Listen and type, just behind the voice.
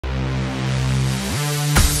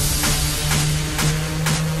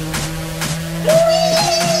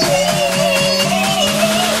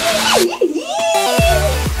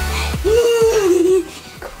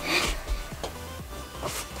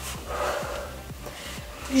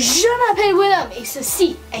Je m'appelle Willem et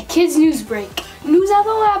ceci est KidsNewsBreak. Nous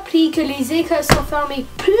avons appris que les écoles sont fermées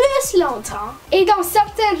plus longtemps et dans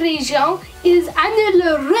certaines régions, ils annulent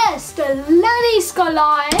le reste de l'année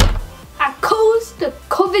scolaire à cause de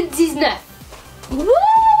COVID-19.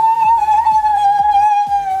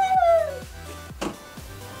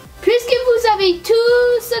 Puisque vous avez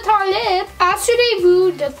tout ce temps libre,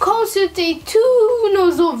 assurez-vous de consulter tous nos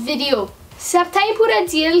autres vidéos. Certains pourraient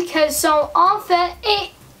dire qu'elles sont en fait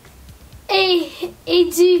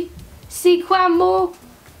c'est quoi le mot?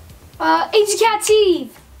 Éducative.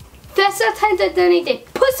 Faites certain de donner des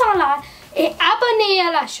pouces en l'air et abonnez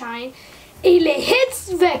à la chaîne et les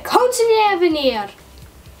hits vont continuer à venir.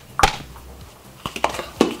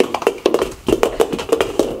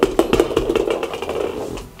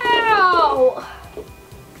 Ow!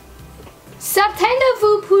 Certains de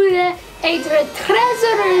vous pourraient être très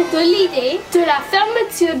heureux de l'idée de la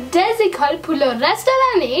fermeture des écoles pour le reste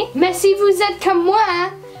de l'année, mais si vous êtes comme moi,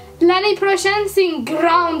 l'année prochaine c'est une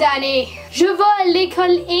grande année. Je vais à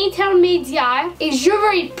l'école intermédiaire et je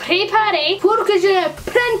veux être préparée pour que je ne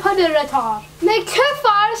prenne pas de retard. Mais que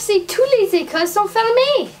faire si toutes les écoles sont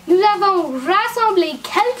fermées? Nous avons rassemblé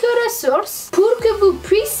quelques ressources pour que vous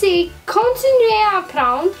puissiez continuer à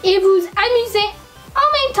apprendre et vous amuser en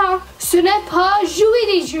même temps. Ce n'est pas jouer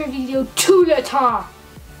des jeux vidéo tout le temps.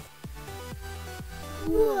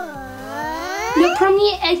 Le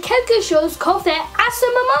premier est quelque chose qu'on fait à ce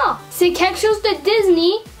moment. C'est quelque chose de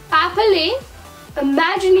Disney appelé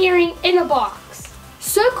Imagineering in a Box.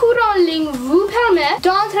 Ce cours en ligne vous permet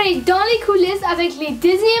d'entrer dans les coulisses avec les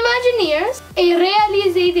Disney Imagineers et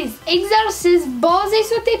réaliser des exercices basés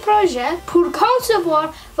sur des projets pour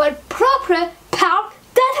concevoir votre propre parc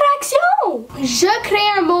d'attractions. Je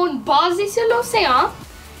crée un monde basé sur l'océan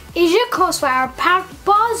et je conçois un parc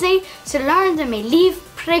basé sur l'un de mes livres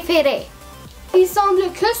préférés. Il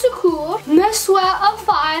semble que ce cours ne soit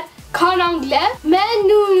offert qu'en anglais, mais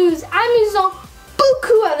nous nous amusons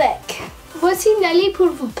beaucoup avec. Voici Nelly pour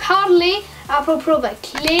vous parler à propos de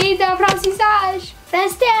clés d'apprentissage.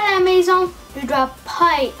 Rester à la maison ne doit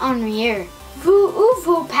pas être ennuyeux. Vous ou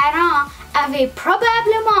vos parents avez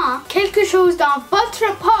probablement quelque chose dans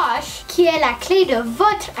votre poche qui est la clé de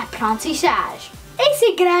votre apprentissage. Et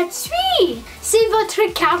c'est gratuit! C'est votre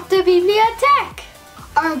carte de bibliothèque.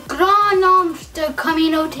 Un grand nombre de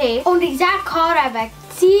communautés ont des accords avec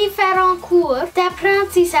différents cours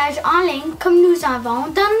d'apprentissage en ligne comme nous avons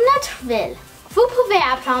dans notre ville. Vous pouvez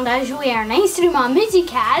apprendre à jouer un instrument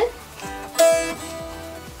musical,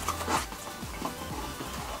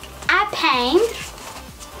 à peindre,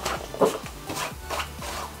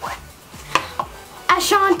 à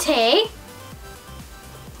chanter,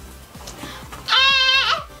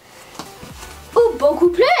 ou beaucoup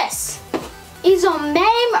plus. Ils ont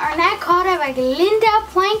même un accord avec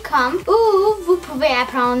lynda.com où vous pouvez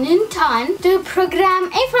apprendre une tonne de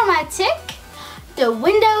programmes informatiques de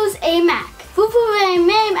Windows et Mac. Vous pouvez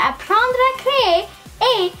même apprendre à créer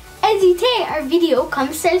et éditer une vidéo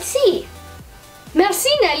comme celle-ci. Merci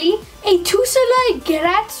Nelly. Et tout cela est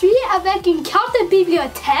gratuit avec une carte de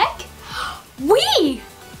bibliothèque? Oui!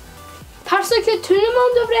 Parce que tout le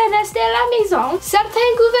monde devrait rester à la maison,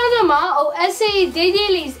 certains gouvernements ont essayé d'aider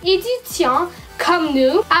les étudiants comme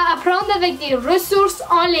nous à apprendre avec des ressources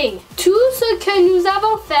en ligne. Tout ce que nous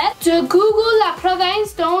avons fait de Google, la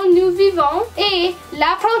province dont nous vivons, et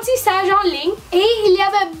l'apprentissage en ligne. Et il y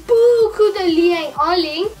avait beaucoup de liens en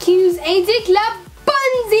ligne qui nous indiquent la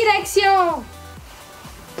bonne direction.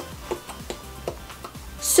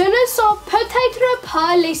 Ce ne sont peut-être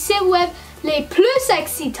pas les sites web les plus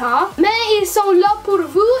excitants, mais ils sont là pour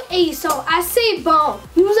vous et ils sont assez bons.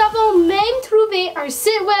 Nous avons même trouvé un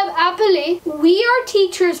site web appelé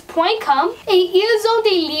weareteachers.com et ils ont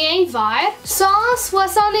des liens vers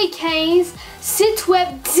 175 sites web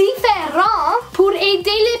différents pour aider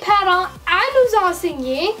les parents à nous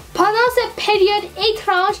enseigner pendant cette période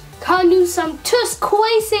étrange quand nous sommes tous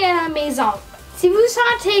coincés à la maison. Si vous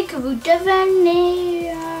sentez que vous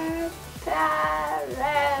devenez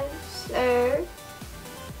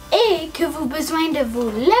et que vous avez besoin de vous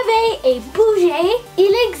lever et bouger,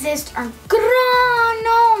 il existe un grand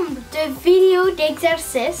nombre de vidéos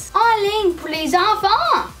d'exercices en ligne pour les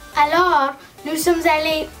enfants. Alors, nous sommes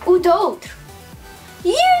allés où d'autre?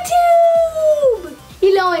 YouTube!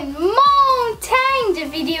 Ils ont une montagne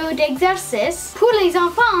de vidéos d'exercices pour les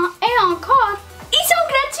enfants et encore, ils sont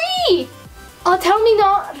gratuits! En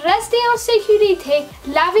terminant, restez en sécurité,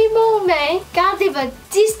 lavez vos mains, gardez votre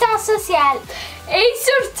distance sociale et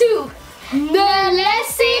surtout, ne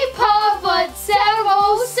laissez pas votre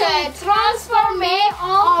cerveau se transformer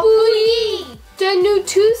en bouillie. De nous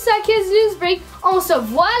tous à KidsNewsBreak, On se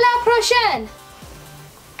voit la prochaine!